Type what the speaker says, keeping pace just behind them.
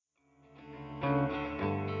Hello,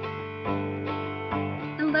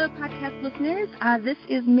 podcast listeners. This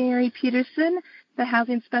is Mary Peterson, the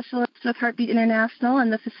Housing Specialist with Heartbeat International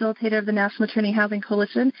and the facilitator of the National Maternity Housing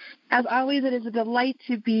Coalition. As always, it is a delight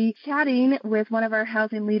to be chatting with one of our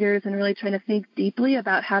housing leaders and really trying to think deeply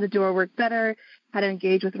about how to do our work better, how to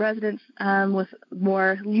engage with residents with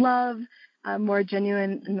more love, more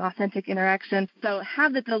genuine and authentic interaction. So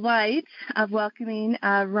have the delight of welcoming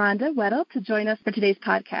Rhonda Weddle to join us for today's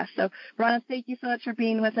podcast. So Rhonda, thank you so much for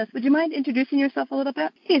being with us. Would you mind introducing yourself a little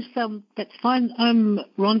bit? Yes, that's fine. I'm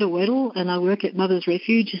Rhonda Weddle and I work at Mother's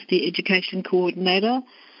Refuge as the Education Coordinator.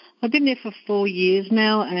 I've been there for 4 years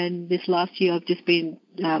now, and this last year I've just been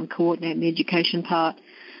coordinating the education part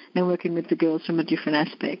and working with the girls from a different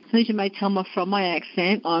aspect. So as you may tell from my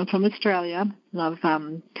accent, I'm from Australia, and I've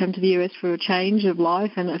come to the US for a change of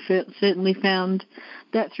life, and I certainly found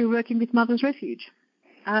that through working with Mother's Refuge.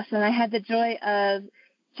 Awesome. I had the joy of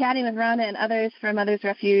chatting with Rhonda and others from Mother's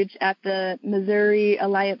Refuge at the Missouri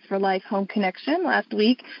Alliance for Life Home Connection last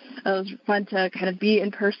week. It was fun to kind of be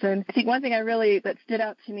in person. I think one thing that stood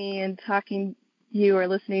out to me in talking you or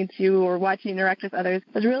listening to or watching interact with others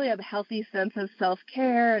was really a healthy sense of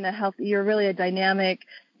self-care and you're really a dynamic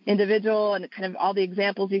individual, and kind of all the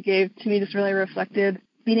examples you gave to me just really reflected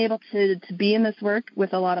being able to be in this work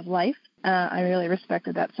with a lot of life. I really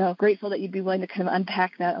respected that. So grateful that you'd be willing to kind of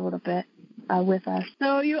unpack that a little bit with us.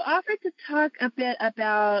 So you offered to talk a bit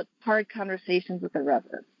about hard conversations with the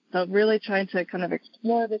residents. So really trying to kind of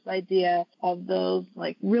explore this idea of those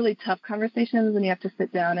like really tough conversations when you have to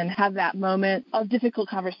sit down and have that moment of difficult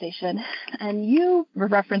conversation. And you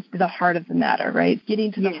referenced the heart of the matter, right?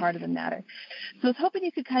 Getting to the heart of the matter. So I was hoping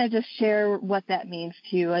you could kind of just share what that means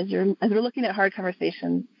to you as we're looking at hard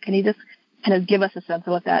conversations. Can you just kind of give us a sense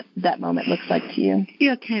of what that moment looks like to you?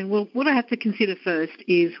 Yeah, I can. Well, what I have to consider first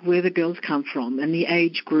is where the girls come from and the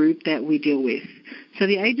age group that we deal with. So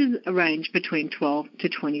the ages range between 12 to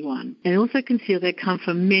 21. And also consider they come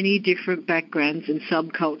from many different backgrounds and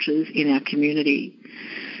subcultures in our community.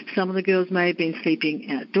 Some of the girls may have been sleeping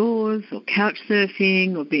outdoors or couch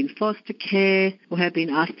surfing or been foster care or have been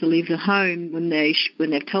asked to leave the home when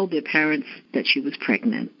they've told their parents that she was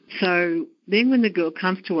pregnant. So then when the girl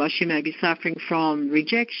comes to us, she may be suffering from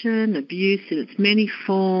rejection, abuse in its many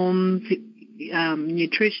forms,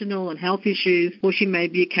 nutritional and health issues, or she may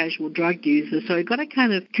be a casual drug user. So we've got to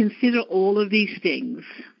kind of consider all of these things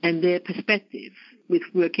and their perspective with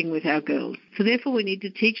working with our girls. So therefore we need to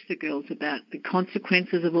teach the girls about the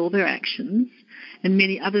consequences of all their actions and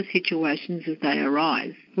many other situations as they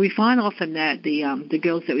arise. We find often that the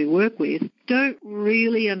girls that we work with don't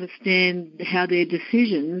really understand how their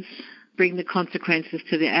decisions bring the consequences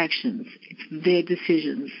to their actions. It's their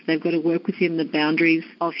decisions. They've got to work within the boundaries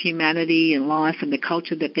of humanity and life and the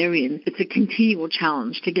culture that they're in. It's a continual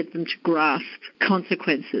challenge to get them to grasp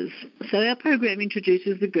consequences. So our program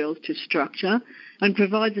introduces the girls to structure and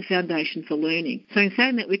provides a foundation for learning. So in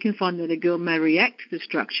saying that, we can find that a girl may react to the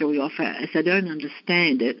structure we offer as they don't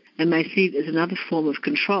understand it and may see it as another form of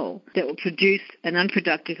control that will produce an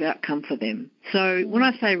unproductive outcome for them. So when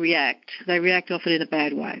I say react, they react often in a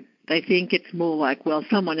bad way. They think it's more like, well,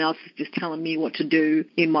 someone else is just telling me what to do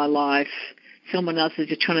in my life. Someone else is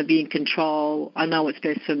just trying to be in control. I know what's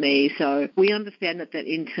best for me. So we understand that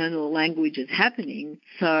internal language is happening.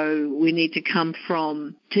 So we need to come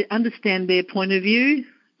from to understand their point of view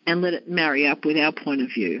and let it marry up with our point of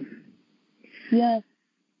view. Yes.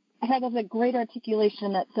 I think that's a great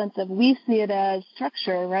articulation, that sense of we see it as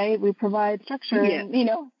structure, right? We provide structure and,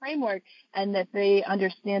 framework, and that they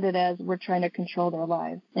understand it as we're trying to control their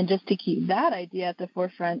lives. And just to keep that idea at the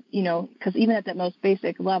forefront, because even at that most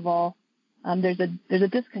basic level, there's a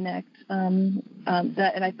disconnect.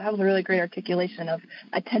 That was a really great articulation of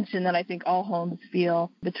a tension that I think all homes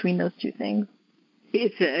feel between those two things.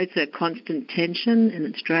 It's a constant tension, and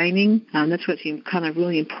it's draining. That's what's kind of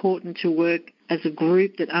really important to work as a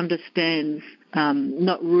group that understands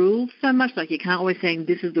not rules so much, like you can't always say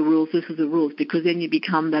this is the rules, because then you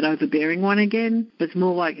become that overbearing one again. But it's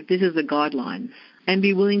more like this is the guidelines, and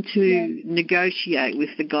be willing to negotiate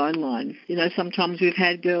with the guidelines. Sometimes we've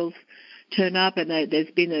had girls turn up and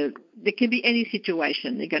there can be any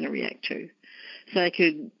situation they're going to react to. So they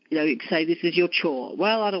could, say this is your chore.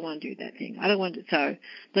 Well, I don't want to do that thing. I don't want to. So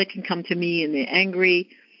they can come to me and they're angry.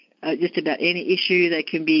 Just about any issue. They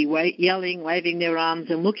can be yelling, waving their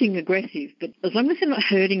arms and looking aggressive. But as long as they're not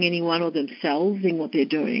hurting anyone or themselves in what they're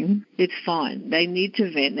doing, it's fine. They need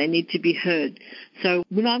to vent. They need to be heard. So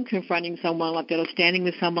when I'm confronting someone like that or standing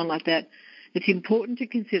with someone like that, it's important to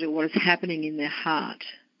consider what is happening in their heart.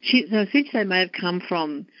 So since they may have come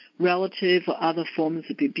from relative or other forms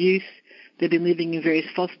of abuse, They've been living in various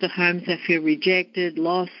foster homes. They feel rejected,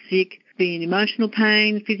 lost, sick, be in emotional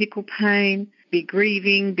pain, physical pain, be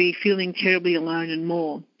grieving, be feeling terribly alone and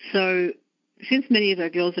more. So since many of our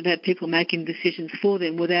girls have had people making decisions for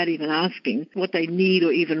them without even asking what they need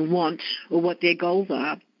or even want or what their goals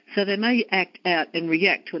are, so they may act out and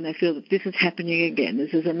react when they feel that this is happening again.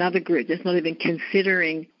 This is another group that's not even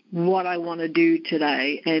considering what I want to do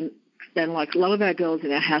today. And like a lot of our girls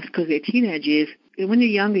in our house, because they're teenage years, when you're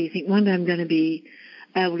younger, you think, one day I'm going to be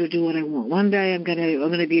able to do what I want. One day I'm going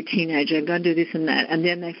to be a teenager. I'm going to do this and that. And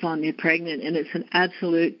then they find they're pregnant, and it's an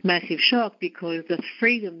absolute massive shock because the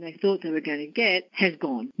freedom they thought they were going to get has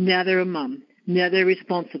gone. Now they're a mum. Now they're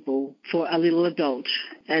responsible for a little adult,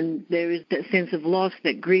 and there is that sense of loss,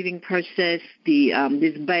 that grieving process,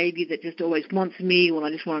 this baby that just always wants me when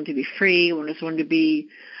I just want him to be free, when I just want him to be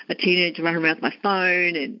a teenager, run around with my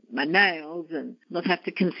phone and my nails and not have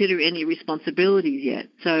to consider any responsibilities yet.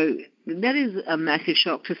 So that is a massive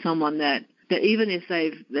shock to someone that even if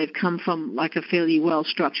they've come from like a fairly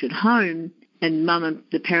well-structured home, and mum and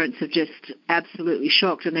the parents are just absolutely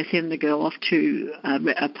shocked, and they send the girl off to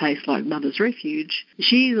a place like Mother's Refuge.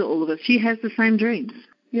 She has the same dreams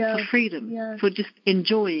for freedom, for just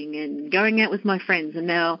enjoying and going out with my friends, and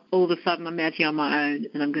now all of a sudden I'm out here on my own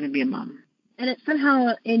and I'm going to be a mum. And it's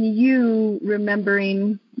somehow in you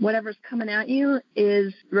remembering whatever's coming at you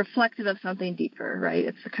is reflective of something deeper, right?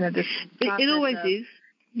 It's kind of this process. It always is,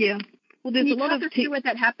 yeah. Well, there's Can you a lot talk us through what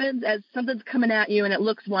that happens as something's coming at you and it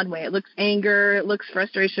looks one way? It looks anger, it looks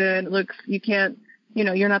frustration, it looks you can't,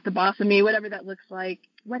 you're not the boss of me, whatever that looks like.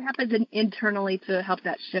 What happens internally to help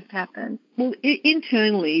that shift happen? Well,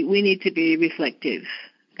 internally we need to be reflective.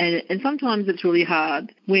 And sometimes it's really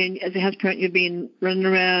hard when, as a house parent, you've been running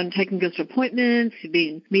around taking girls to appointments, you've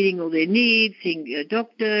been meeting all their needs, seeing a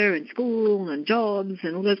doctor and school and jobs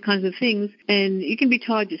and all those kinds of things, and you can be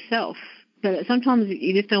tired yourself. But sometimes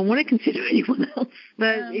you just don't want to consider anyone else.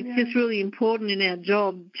 But it's just really important in our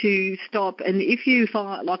job to stop. And if you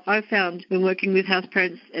find, like I found when working with house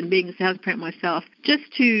parents and being a house parent myself,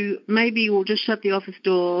 just to maybe we'll just shut the office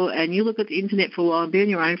door and you look at the internet for a while and be on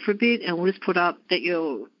your own for a bit, and we'll just put up that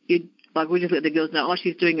you like we just let the girls know,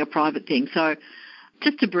 she's doing a private thing. So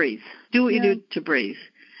just to breathe. Do what you do to breathe.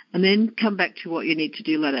 And then come back to what you need to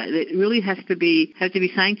do later. It really has to be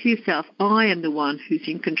saying to yourself, I am the one who's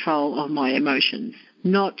in control of my emotions,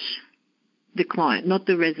 not the client, not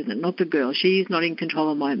the resident, not the girl. She's not in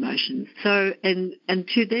control of my emotions. So, and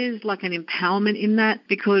there's like an empowerment in that,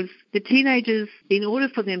 because the teenagers, in order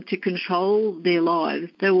for them to control their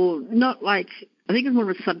lives, they will not I think it's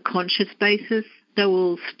more of a subconscious basis, they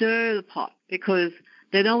will stir the pot because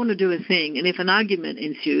they don't want to do a thing, and if an argument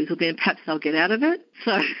ensues, well, then perhaps they'll get out of it.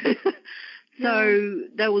 So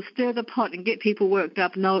they will stir the pot and get people worked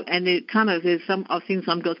up. And it kind of I've seen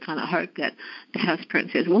some girls kind of hope that the house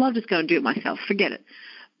parent says, well, I'll just go and do it myself. Forget it.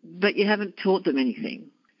 But you haven't taught them anything.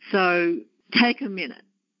 So take a minute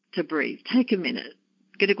to breathe. Take a minute.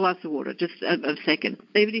 Get a glass of water, just a second.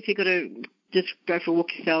 Even if you've got to just go for a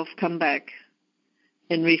walk yourself, come back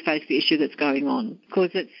and reface the issue that's going on.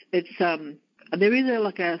 Because there is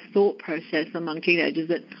a thought process among teenagers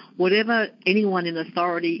that whenever I ask anyone in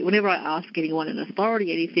authority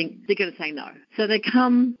anything, they're going to say no. So they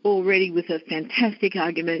come already with a fantastic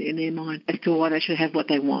argument in their mind as to why they should have what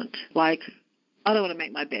they want. Like, I don't want to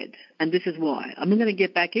make my bed, and this is why. I'm going to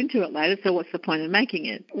get back into it later, so what's the point of making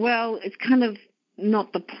it? Well, it's kind of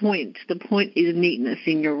not the point. The point is neatness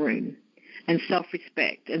in your room and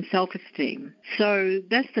self-respect and self-esteem. So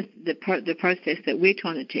that's the process that we're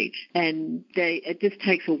trying to teach, and it just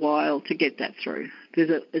takes a while to get that through.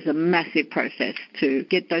 There's a massive process to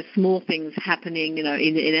get those small things happening,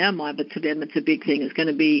 in our mind, but to them it's a big thing. It's going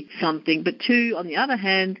to be something. But two, on the other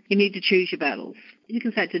hand, you need to choose your battles. You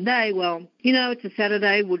can say today, well, it's a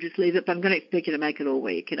Saturday, we'll just leave it, but I'm going to expect you to make it all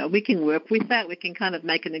week. We can work with that. We can kind of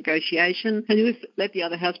make a negotiation and just let the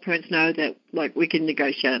other house parents know that, we can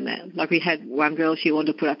negotiate on that. Like we had one girl, she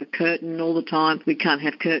wanted to put up a curtain all the time. We can't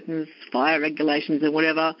have curtains, fire regulations and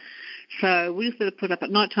whatever. So we just let her put up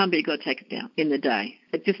at night time, but you've got to take it down in the day.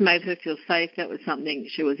 It just made her feel safe. That was something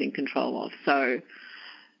she was in control of. So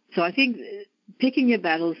I think picking your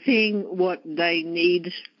battles, seeing what they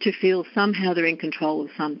need to feel somehow they're in control of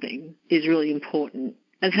something is really important.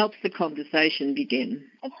 It helps the conversation begin.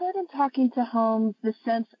 I've heard in talking to homes the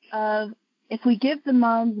sense of if we give the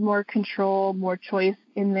moms more control, more choice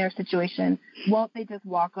in their situation, won't they just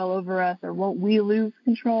walk all over us, or won't we lose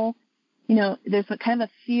control? There's a kind of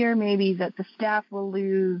a fear maybe that the staff will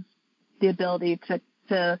lose the ability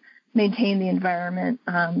to maintain the environment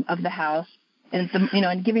of the house. and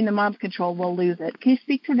and giving the moms control, we'll lose it. Can you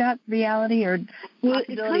speak to that reality or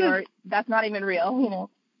possibility, or that's not even real?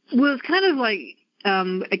 Well, it's kind of like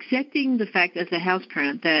accepting the fact as a house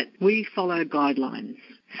parent that we follow guidelines.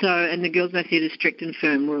 So, and the girls may see it as strict and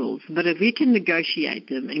firm rules. But if we can negotiate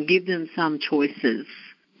them and give them some choices,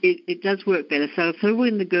 it does work better. So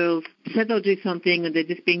when the girls say they'll do something and they're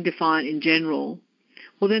just being defiant in general,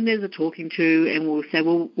 well, then there's a talking to, and we'll say,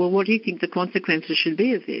 well, what do you think the consequences should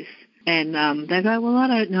be of this? And they go, well, I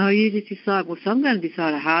don't know. You just decide. Well, so I'm going to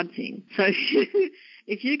decide a hard thing. So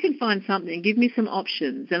if you can find something, give me some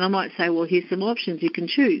options. And I might say, well, here's some options you can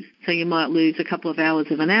choose. So you might lose a couple of hours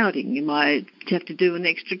of an outing. You might have to do an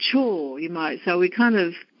extra chore. So we kind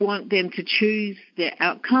of want them to choose their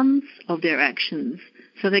outcomes of their actions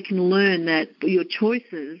so they can learn that your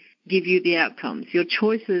choices give you the outcomes. Your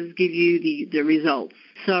choices give you the results.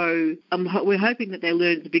 So we're hoping that they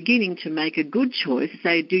learn at the beginning to make a good choice.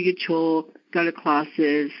 Say, do your chore, go to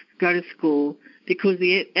classes, go to school, because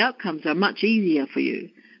the outcomes are much easier for you.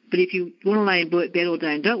 But if you want to lay in bed all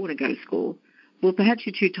day and don't want to go to school, well, perhaps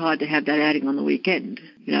you're too tired to have that outing on the weekend.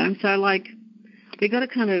 So we've got to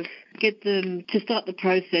kind of get them to start the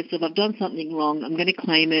process of, I've done something wrong, I'm going to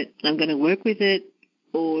claim it, I'm going to work with it,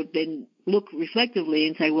 or then look reflectively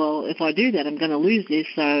and say, well, if I do that, I'm going to lose this.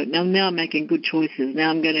 So now I'm making good choices. Now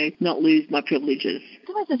I'm going to not lose my privileges.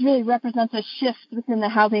 Sometimes this really represents a shift within the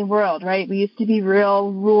housing world, right? We used to be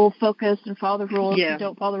real rule-focused and follow the rules. Yeah. If you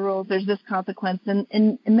don't follow the rules, there's this consequence. And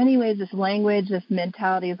in many ways, this language, this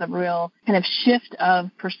mentality is a real kind of shift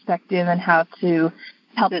of perspective and how to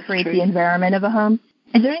help create the environment of a home.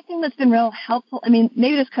 Is there anything that's been real helpful? I mean,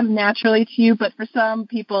 maybe this comes naturally to you, but for some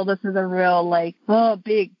people, this is a real,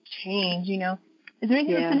 big change, Is there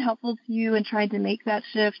anything that's been helpful to you in trying to make that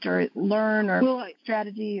shift or learn or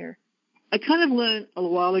strategy? Or I kind of learned a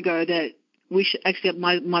while ago that we should actually,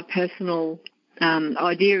 my personal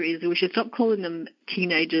idea is that we should stop calling them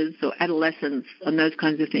teenagers or adolescents and those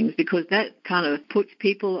kinds of things, because that kind of puts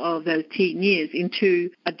people of those teen years into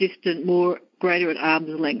a distant, greater at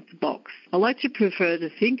arm's length box. I like to prefer to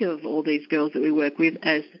think of all these girls that we work with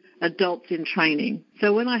as adults in training.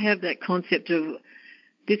 So when I have that concept of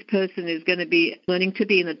this person is going to be learning to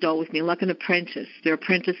be an adult with me, like an apprentice, they're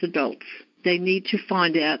apprentice adults. They need to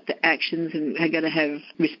find out the actions and are going to have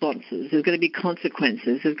responses. There's going to be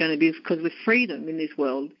consequences. There's going to be, because with freedom in this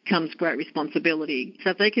world comes great responsibility.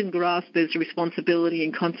 So if they can grasp those responsibility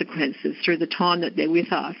and consequences through the time that they're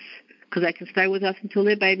with us, because they can stay with us until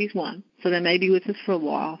their baby's 1. So they may be with us for a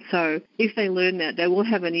while. So if they learn that, they will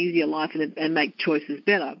have an easier life and make choices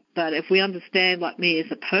better. But if we understand, like me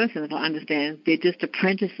as a person, if I understand they're just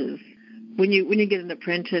apprentices, when you get an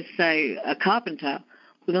apprentice, say a carpenter,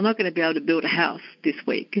 well, they're not going to be able to build a house this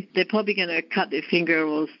week. They're probably going to cut their finger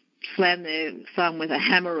or slam their thumb with a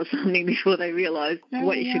hammer or something before they realise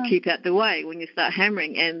what you should keep out the way when you start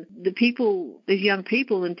hammering. And these young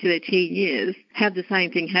people into their teen years have the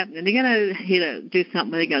same thing happen. And they're going to do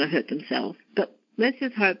something where they're going to hurt themselves. But let's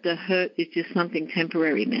just hope the hurt is just something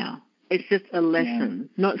temporary now. It's just a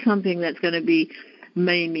lesson, not something that's going to be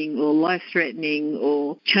maiming or life-threatening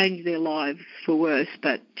or change their lives for worse,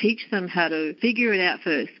 but teach them how to figure it out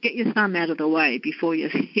first. Get your thumb out of the way before you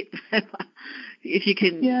hit them. If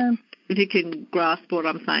you can grasp what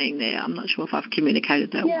I'm saying there. I'm not sure if I've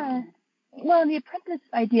communicated that well. Well, the apprentice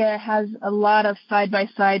idea has a lot of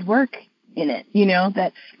side-by-side work in it,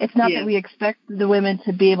 that it's not that we expect the women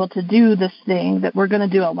to be able to do this thing, that we're going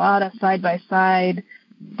to do a lot of side-by-side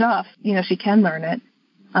stuff. She can learn it.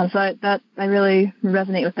 So I really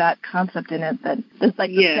resonate with that concept in it, that it's like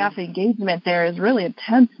the staff engagement there is really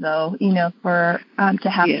intense, though, for to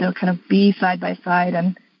have to kind of be side-by-side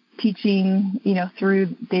and teaching, through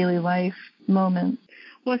daily life moments.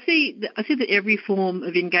 Well, I see that every form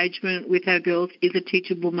of engagement with our girls is a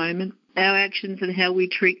teachable moment. Our actions and how we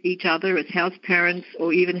treat each other as house parents,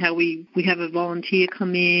 or even how we have a volunteer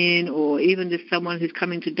come in, or even just someone who's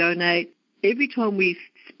coming to donate. Every time we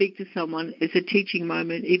speak to someone is a teaching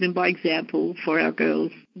moment, even by example, for our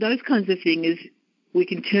girls. Those kinds of things, we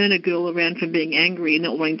can turn a girl around from being angry and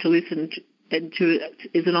not wanting to listen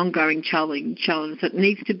is an ongoing challenge. So it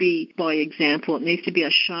needs to be by example. It needs to be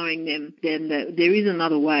us showing them that there is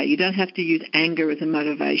another way. You don't have to use anger as a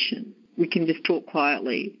motivation. We can just talk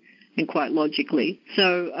quietly and quite logically.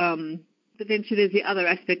 So But then too, there's the other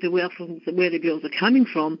aspect of where the girls are coming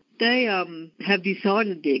from. They have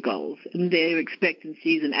decided their goals and their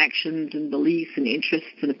expectancies and actions and beliefs and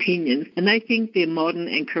interests and opinions, and they think they're modern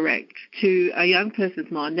and correct. To a young person's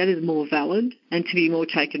mind, that is more valid and to be more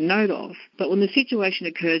taken note of. But when the situation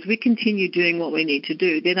occurs, we continue doing what we need to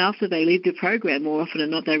do. Then after they leave the program, more often than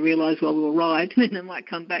not, they realise, well, we were right, and they might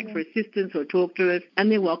come back for assistance or talk to us,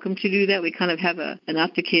 and they're welcome to do that. We kind of have an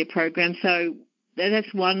aftercare program. So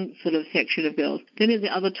that's one sort of section of girls. Then there's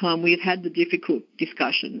the other time we've had the difficult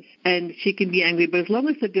discussions, and she can be angry, but as long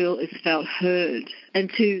as the girl is felt heard,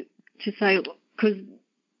 and to say, because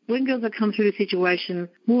when girls have come through the situation,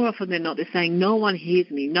 more often than not, they're saying, no one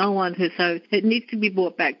hears me, no one hears. So it needs to be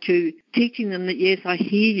brought back to teaching them that, yes, I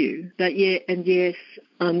hear you, that yes,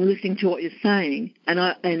 I'm listening to what you're saying,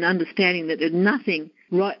 and understanding that there's nothing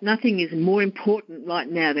is more important right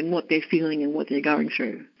now than what they're feeling and what they're going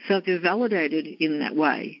through. So if they're validated in that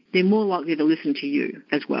way, they're more likely to listen to you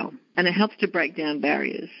as well. And it helps to break down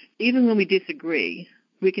barriers. Even when we disagree,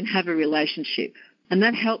 we can have a relationship. And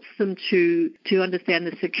that helps them to understand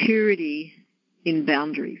the security in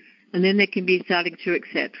boundaries. And then they can be starting to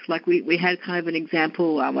accept. Like we had kind of an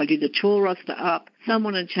example, I did the chore roster up.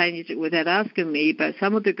 Someone had changed it without asking me, but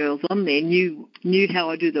some of the girls on there knew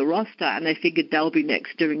how I do the roster, and they figured they'll be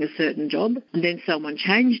next doing a certain job. And then someone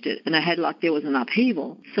changed it, and I had there was an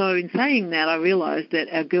upheaval. So in saying that, I realised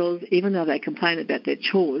that our girls, even though they complain about their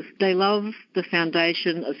chores, they love the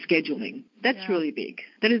foundation of scheduling. That's really big.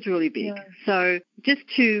 That is really big. Yeah. So just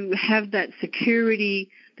to have that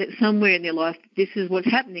security that somewhere in their life, this is what's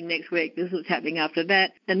happening next week, this is what's happening after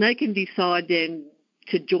that, and they can decide then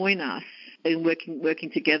to join us in working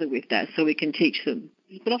together with that, so we can teach them.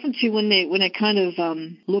 But often too, when they're kind of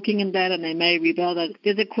looking at that and they may rebel,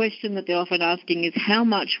 there's a question that they're often asking is, how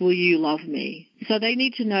much will you love me? So they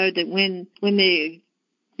need to know that when they're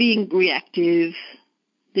being reactive,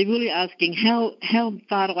 they're really asking, how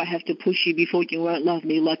far do I have to push you before you won't love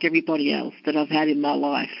me like everybody else that I've had in my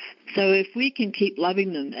life? So if we can keep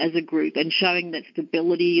loving them as a group and showing that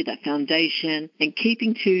stability, that foundation, and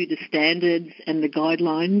keeping to the standards and the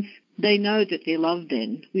guidelines, they know that they're loved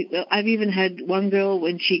then. I've even had one girl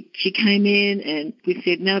when she came in and we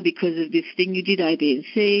said, no, because of this thing you did A, B, and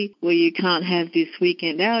C, where you can't have this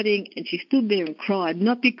weekend outing, and she stood there and cried,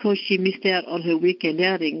 not because she missed out on her weekend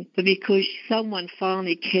outing, but because someone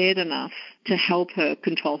finally cared enough to help her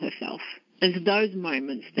control herself. It's those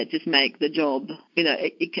moments that just make the job,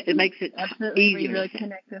 it makes it absolutely easier. We really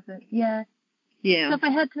connect with it. Yeah. Yeah. So if I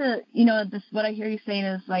had to, what I hear you saying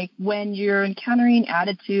is like when you're encountering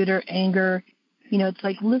attitude or anger, it's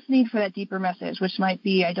like listening for that deeper message, which might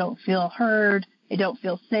be, I don't feel heard, I don't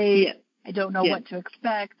feel safe, I don't know what to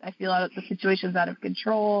expect, I feel the situation's out of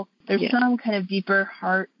control. There's some kind of deeper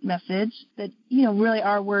heart message that, really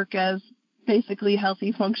our work as basically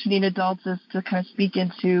healthy, functioning adults is to kind of speak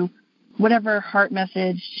into whatever heart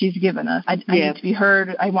message she's given us. I need to be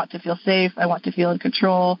heard. I want to feel safe. I want to feel in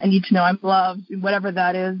control. I need to know I'm loved. Whatever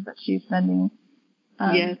that is that she's sending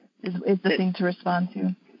is the thing to respond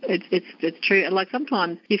to. It's true. And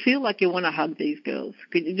sometimes you feel like you want to hug these girls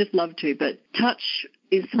because you just love to, but touch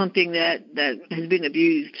is something that has been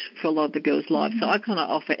abused for a lot of the girls' lives. So I kind of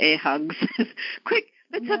offer air hugs. Quick,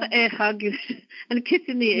 let's have an air hug and a kiss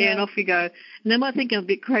in the air and off you go. And they might think I'm a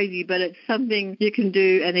bit crazy, but it's something you can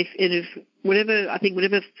do. And if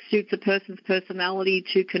whatever suits a person's personality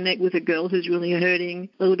to connect with a girl who's really hurting,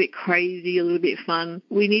 a little bit crazy, a little bit fun,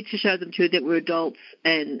 we need to show them too that we're adults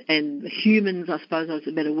and humans, I suppose that's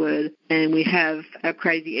a better word, and we have our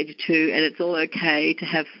crazy edge too, and it's all okay to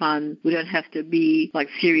have fun. We don't have to be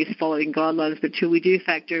serious following guidelines, but too we do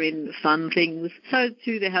factor in fun things. So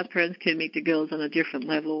too the house parents can meet the girls on a different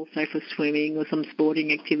level, say for swimming or some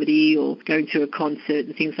sporting activity or going to a concert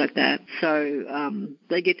and things like that. So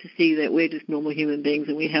they get to see that we're just normal human beings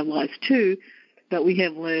and we have lives too, but we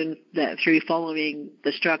have learned that through following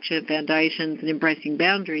the structure and foundations and embracing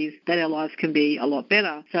boundaries that our lives can be a lot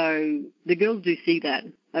better. So the girls do see that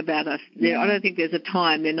about us. I don't think there's a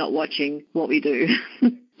time they're not watching what we do.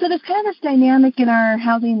 So there's kind of this dynamic in our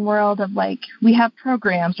housing world of we have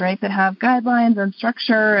programs, right, that have guidelines and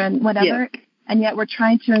structure and whatever, and yet we're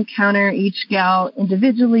trying to encounter each gal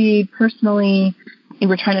individually, personally, and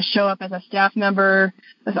we're trying to show up as a staff member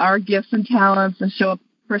with our gifts and talents and show up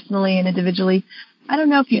personally and individually. I don't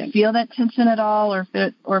know if you feel that tension at all, or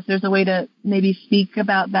if there's a way to maybe speak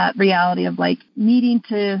about that reality of needing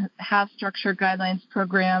to have structured guidelines,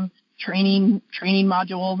 program, training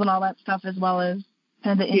modules and all that stuff, as well as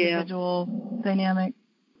kind of the individual dynamic.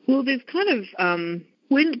 Well, there's kind of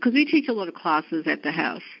because we teach a lot of classes at the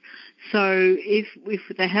house, so if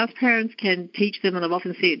the house parents can teach them, and I've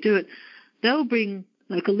often seen it do it, they'll bring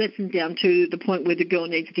like a lesson down to the point where the girl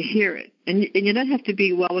needs to hear it. And you don't have to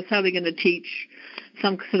be, well, we're probably going to teach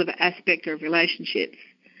some sort of aspect of relationships.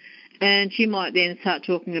 And she might then start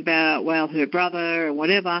talking about, well, her brother or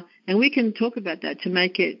whatever, and we can talk about that to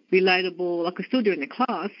make it relatable, like we're still doing the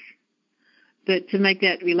class, but to make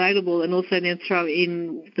that relatable and also then throw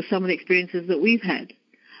in some of the experiences that we've had.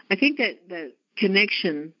 I think that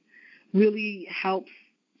connection really helps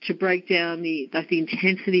to break down the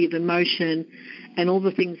intensity of emotion and all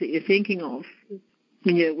the things that you're thinking of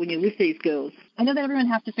when you're with these girls. I know that everyone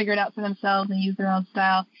has to figure it out for themselves and use their own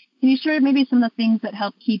style. Can you share maybe some of the things that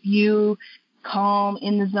help keep you calm,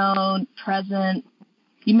 in the zone, present?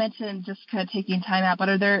 You mentioned just kind of taking time out, but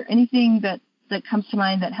are there anything that comes to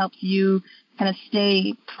mind that helps you kind of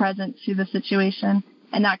stay present to the situation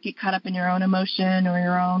and not get caught up in your own emotion or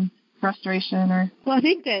your own frustration? Well, I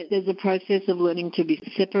think that there's a process of learning to be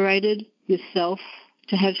separated yourself,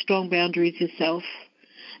 to have strong boundaries yourself,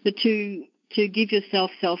 but to give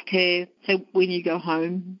yourself self-care. So when you go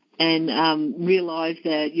home and realize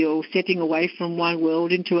that you're stepping away from one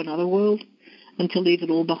world into another world and to leave it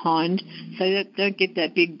all behind. So that don't get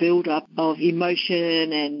that big build-up of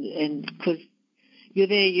emotion and because you're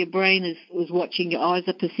there, your brain is watching, your eyes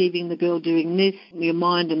are perceiving the girl doing this, your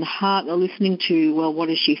mind and heart are listening to, well, what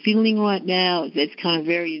is she feeling right now? It's kind of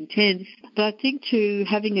very intense. But I think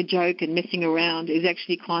having a joke and messing around is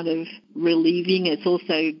actually kind of relieving. It's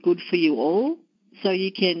also good for you all. So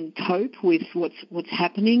you can cope with what's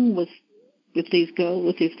happening with these girls,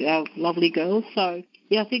 with these lovely girls. So,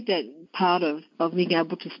 yeah, I think that part of being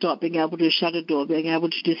able to stop, being able to shut a door, being able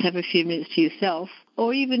to just have a few minutes to yourself,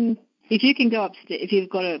 or even if you can go upstairs, if you've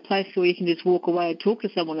got a place where you can just walk away and talk to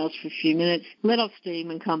someone else for a few minutes, let off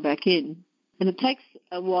steam and come back in. And it takes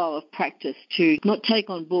a while of practice to not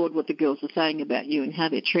take on board what the girls are saying about you and how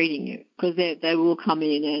they're treating you, because they will come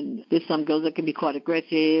in and there's some girls that can be quite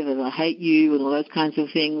aggressive and I hate you and all those kinds of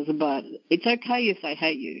things, but it's okay if they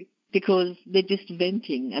hate you because they're just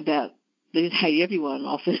venting about, they just hate everyone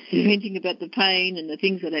off it, venting about the pain and the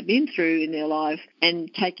things that they've been through in their life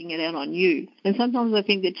and taking it out on you. And sometimes I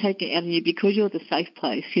think they're taking it out on you because you're the safe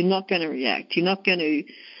place. You're not going to react. You're not going to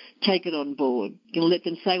take it on board. You'll let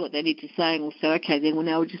them say what they need to say and we'll say, okay, then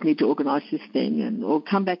now we just need to organise this thing or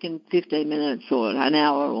come back in 15 minutes or an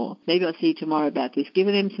hour or maybe I'll see you tomorrow about this.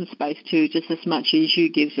 Giving them some space too, just as much as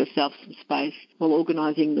you give yourself some space while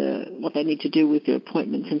organising what they need to do with their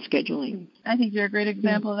appointments and scheduling. I think you're a great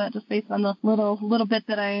example of that just based on the little bit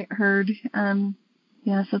that I heard.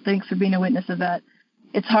 So thanks for being a witness of that.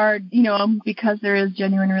 It's hard, because there is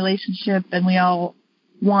genuine relationship and we all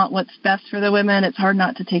want what's best for the women. It's hard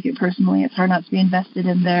not to take it personally. It's hard not to be invested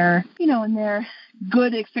in their, in their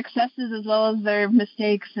good successes as well as their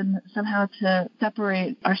mistakes, and somehow to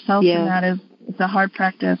separate ourselves from that it's a hard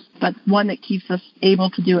practice, but one that keeps us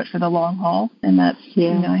able to do it for the long haul. And that's,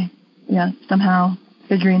 somehow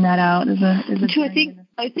figuring that out is a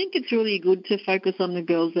I think it's really good to focus on the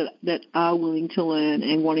girls that are willing to learn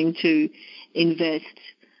and wanting to invest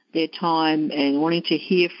their time and wanting to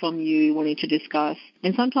hear from you, wanting to discuss.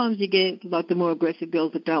 And sometimes you get like the more aggressive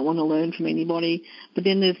girls that don't want to learn from anybody, but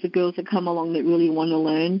then there's the girls that come along that really want to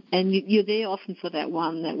learn. And you're there often for that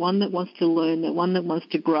one that wants to learn, that one that wants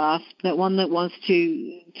to grasp, that one that wants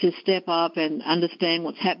to step up and understand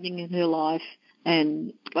what's happening in her life.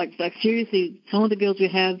 And like seriously, some of the girls we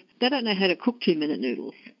have, they don't know how to cook 2-minute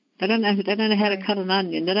noodles. They don't know how to cut an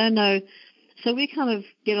onion. They don't know. So we kind of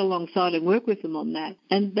get alongside and work with them on that.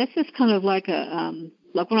 And that's just kind of like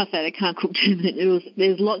like when I say they can't cook 2-minute noodles,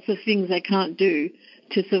 there's lots of things they can't do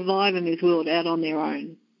to survive in this world out on their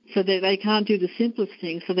own. So they can't do the simplest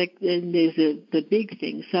things, so then there's the big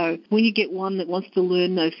things. So when you get one that wants to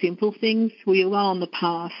learn those simple things, we are well on the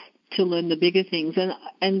path to learn the bigger things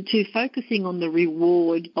and to focusing on the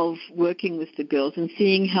reward of working with the girls and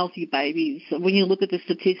seeing healthy babies. When you look at the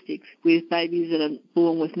statistics with babies that are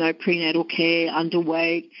born with no prenatal care,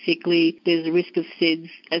 underweight, sickly, there's a risk of SIDS.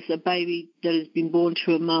 As a baby that has been born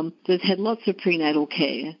to a mum that's had lots of prenatal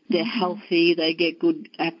care, they're healthy, they get good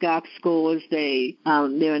APGAR scores, they're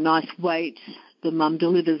a nice weight, the mum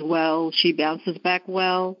delivers well, she bounces back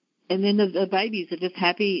well. And then the babies are just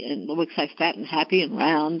happy and we say fat and happy and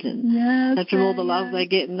round and after all the love they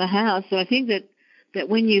get in the house. So I think that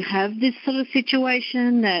when you have this sort of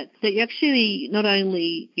situation that you're actually not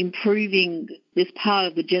only improving this part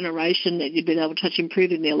of the generation that you've been able to touch,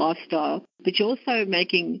 improving their lifestyle, but you're also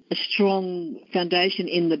making a strong foundation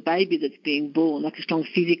in the baby that's being born, like a strong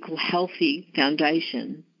physical, healthy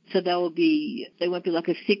foundation. So they won't be like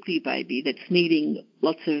a sickly baby that's needing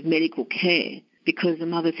lots of medical care. because the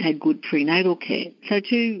mother's had good prenatal care. So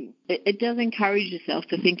too, it does encourage yourself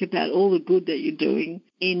to think about all the good that you're doing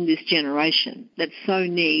in this generation that so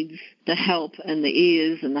needs the help and the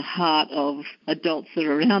ears and the heart of adults that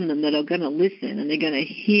are around them that are going to listen and they're going to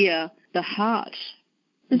hear the heart.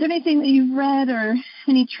 Is there anything that you've read or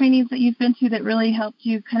any trainings that you've been to that really helped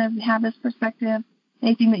you kind of have this perspective?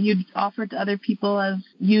 Anything that you'd offered to other people as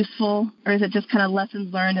useful, or is it just kind of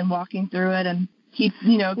lessons learned and walking through it and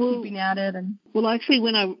keeping at it? Well, actually,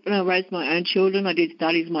 when I raised my own children, I did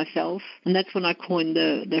studies myself, and that's when I coined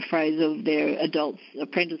the phrase of their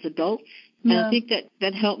apprentice adults. And I think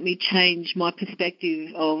that helped me change my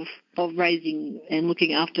perspective of raising and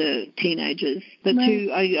looking after teenagers. But too,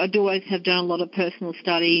 I do always have done a lot of personal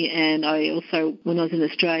study, and I also, when I was in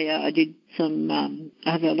Australia, I did some,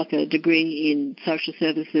 I have a degree in social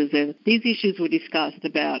services, and these issues were discussed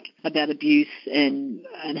about abuse and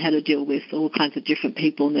how to deal with all kinds of different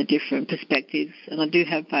people and their different perspectives. And I do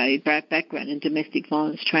have a background in domestic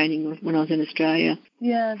violence training when I was in Australia.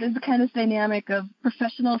 Yeah, there's a kind of dynamic of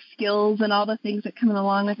professional skills and all the things that come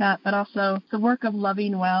along with that, but also the work of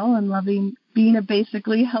loving well and being a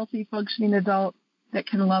basically healthy, functioning adult that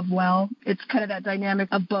can love well. It's kind of that dynamic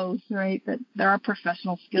of both, right? That there are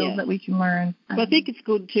professional skills that we can learn. But I think it's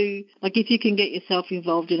good too, if you can get yourself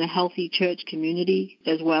involved in a healthy church community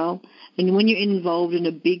as well. And when you're involved in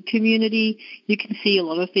a big community, you can see a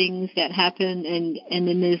lot of things that happen. And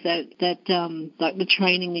then there's that the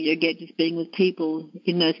training that you get just being with people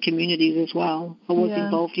in those communities as well. I was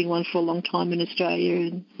involved in one for a long time in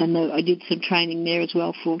Australia, and I did some training there as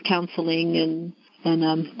well for counselling and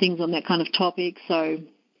things on that kind of topic. So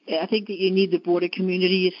I think that you need the broader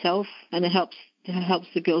community yourself, and it helps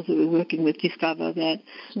the girls that we're working with discover that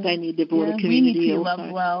they need the broader community. We need to be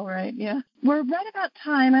loved well, right? Yeah. We're right about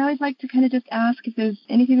time. I always like to kind of just ask if there's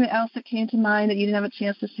anything else that came to mind that you didn't have a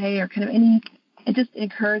chance to say, or kind of any just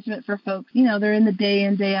encouragement for folks. They're in the day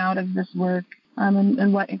in, day out of this work.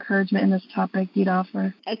 And what encouragement in this topic you'd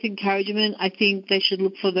offer? As encouragement, I think they should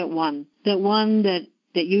look for that one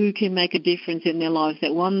that you can make a difference in their lives,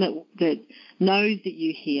 that one that knows that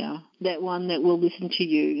you hear, that one that will listen to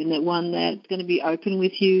you, and that one that's going to be open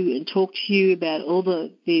with you and talk to you about all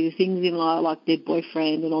the things in life, like their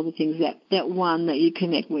boyfriend and all the things, that one that you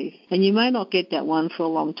connect with. And you may not get that one for a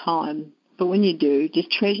long time, but when you do,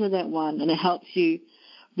 just treasure that one, and it helps you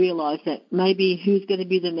realize that maybe who's going to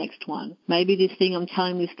be the next one. Maybe this thing I'm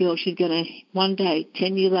telling this girl, she's going to, one day,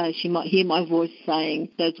 10 years later, she might hear my voice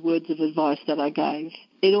saying those words of advice that I gave.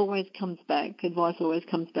 It always comes back. Advice always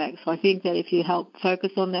comes back. So I think that if you help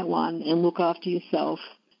focus on that one and look after yourself,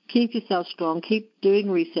 keep yourself strong, keep doing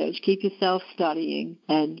research, keep yourself studying,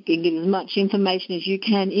 and get as much information as you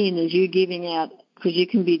can as you're giving out, because you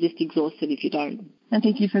can be just exhausted if you don't. And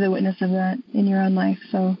thank you for the witness of that in your own life.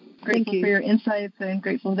 So grateful for your insights, and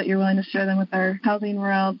grateful that you're willing to share them with our housing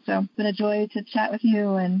world. So it's been a joy to chat with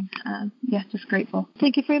you, and just grateful.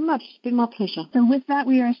 Thank you very much. It's been my pleasure. So with that,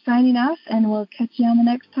 we are signing off, and we'll catch you on the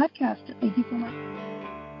next podcast. Thank you so much.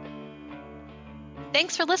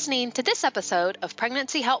 Thanks for listening to this episode of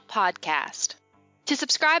Pregnancy Help Podcast. To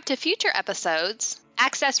subscribe to future episodes,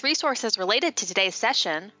 access resources related to today's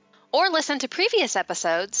session, or listen to previous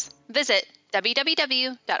episodes, visit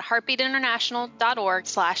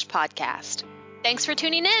www.heartbeatinternational.org/podcast. Thanks for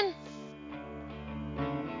tuning in.